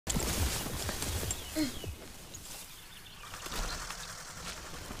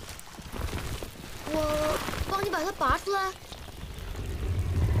我帮你把它拔出来。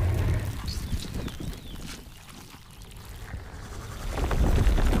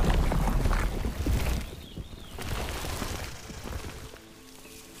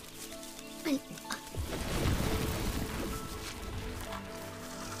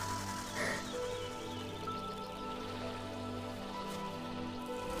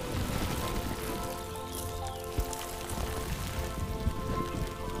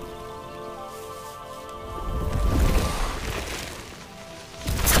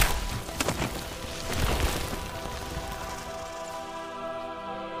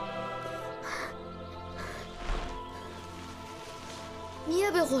你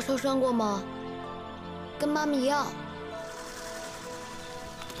也被火烧伤过吗？跟妈咪一样。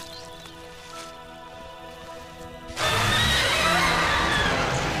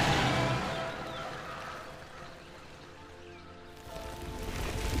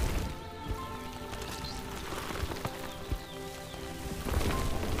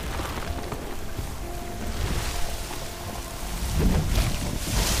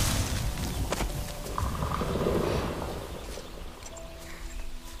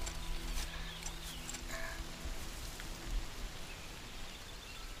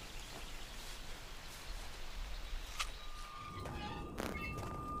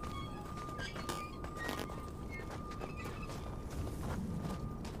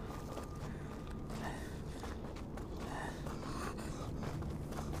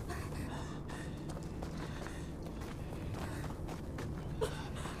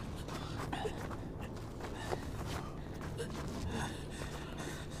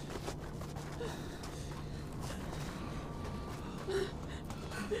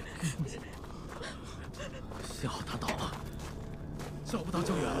幸好他倒了，叫不到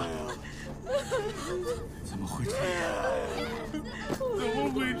救援了。怎么会这样？怎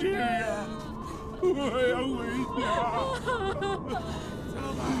么会这样？我要回家。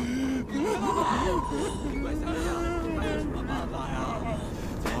你快想想，还有什么办法呀？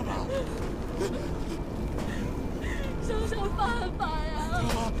走吧。想想办法呀！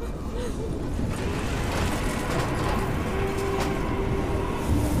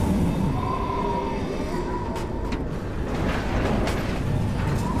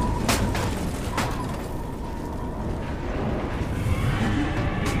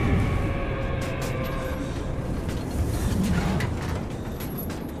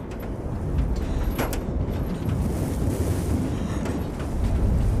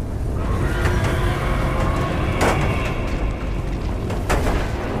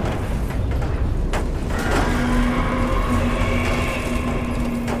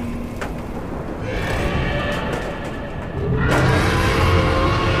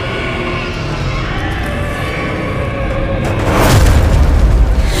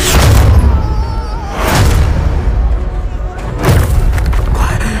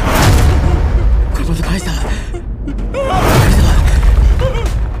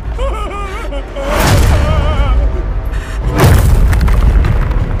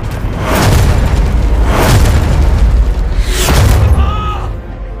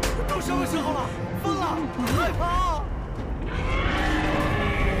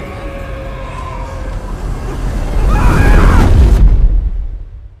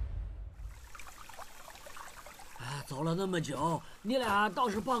走了那么久，你俩倒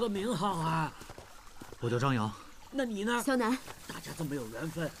是报个名号啊！我叫张扬。那你呢？小南，大家这么有缘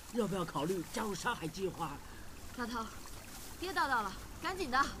分，要不要考虑加入沙海计划？涛涛，别叨叨了，赶紧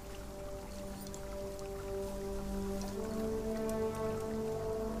的。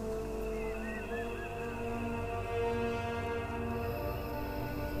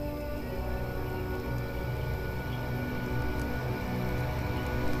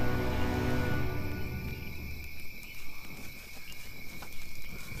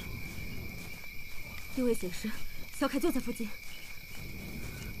定位显示，小凯就在附近。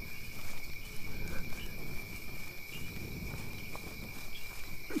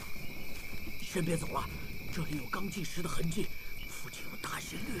先别走了，这里有刚进食的痕迹，附近有大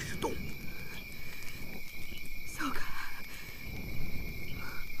型掠食动物。小凯，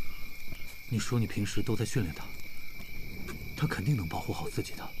你说你平时都在训练他，他肯定能保护好自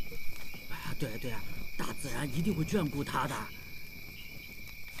己的。哎呀，对啊对啊，大自然一定会眷顾他的。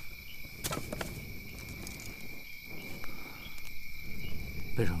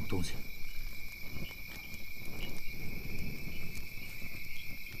背上有东西。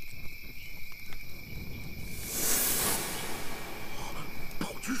宝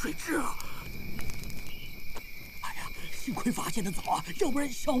菊水蛭啊！哎呀，幸亏发现的早啊，要不然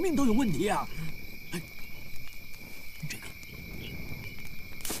小命都有问题啊！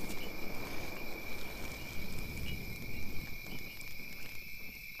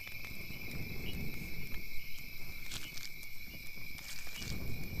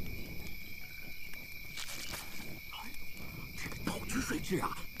质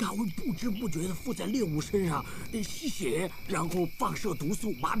啊，它会不知不觉地附在猎物身上，吸血，然后放射毒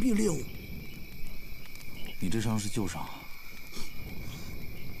素麻痹猎物。你这伤是旧伤，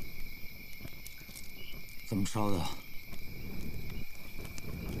怎么烧的？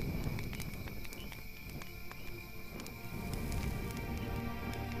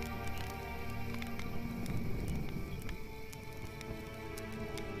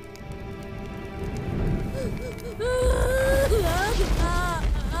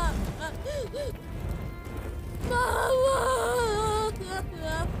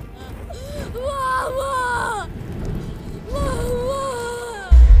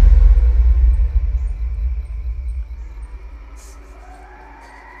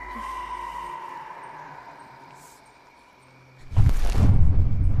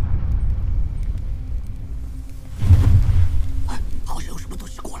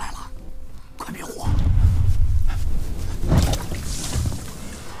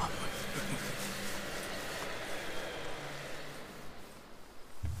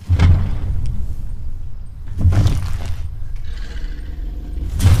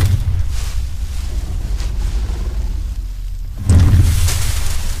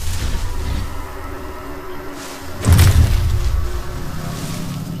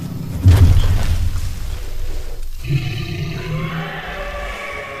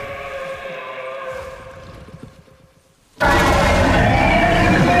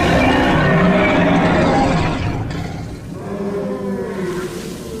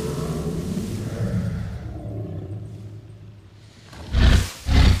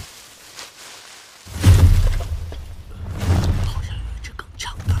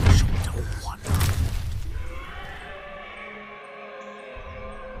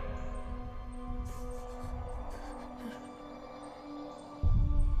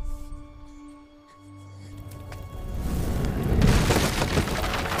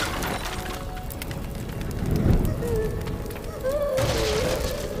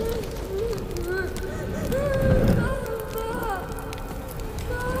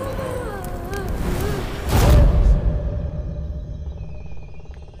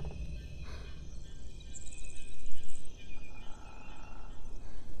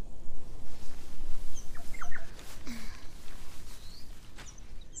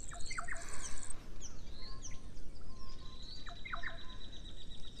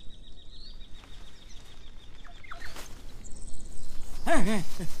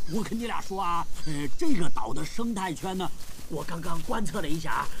我跟你俩说啊，这个岛的生态圈呢，我刚刚观测了一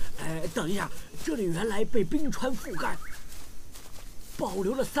下，等一下，这里原来被冰川覆盖，保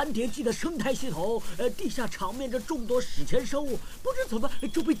留了3叠纪的生态系统，地下长眠着众多史前生物，不知怎么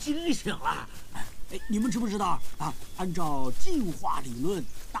就被惊醒了。你们知不知道啊？按照进化理论，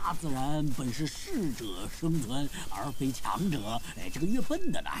大自然本是适者生存，而非强者。这个越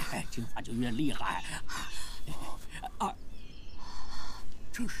笨的呢，进化就越厉害。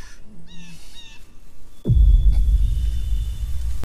这是。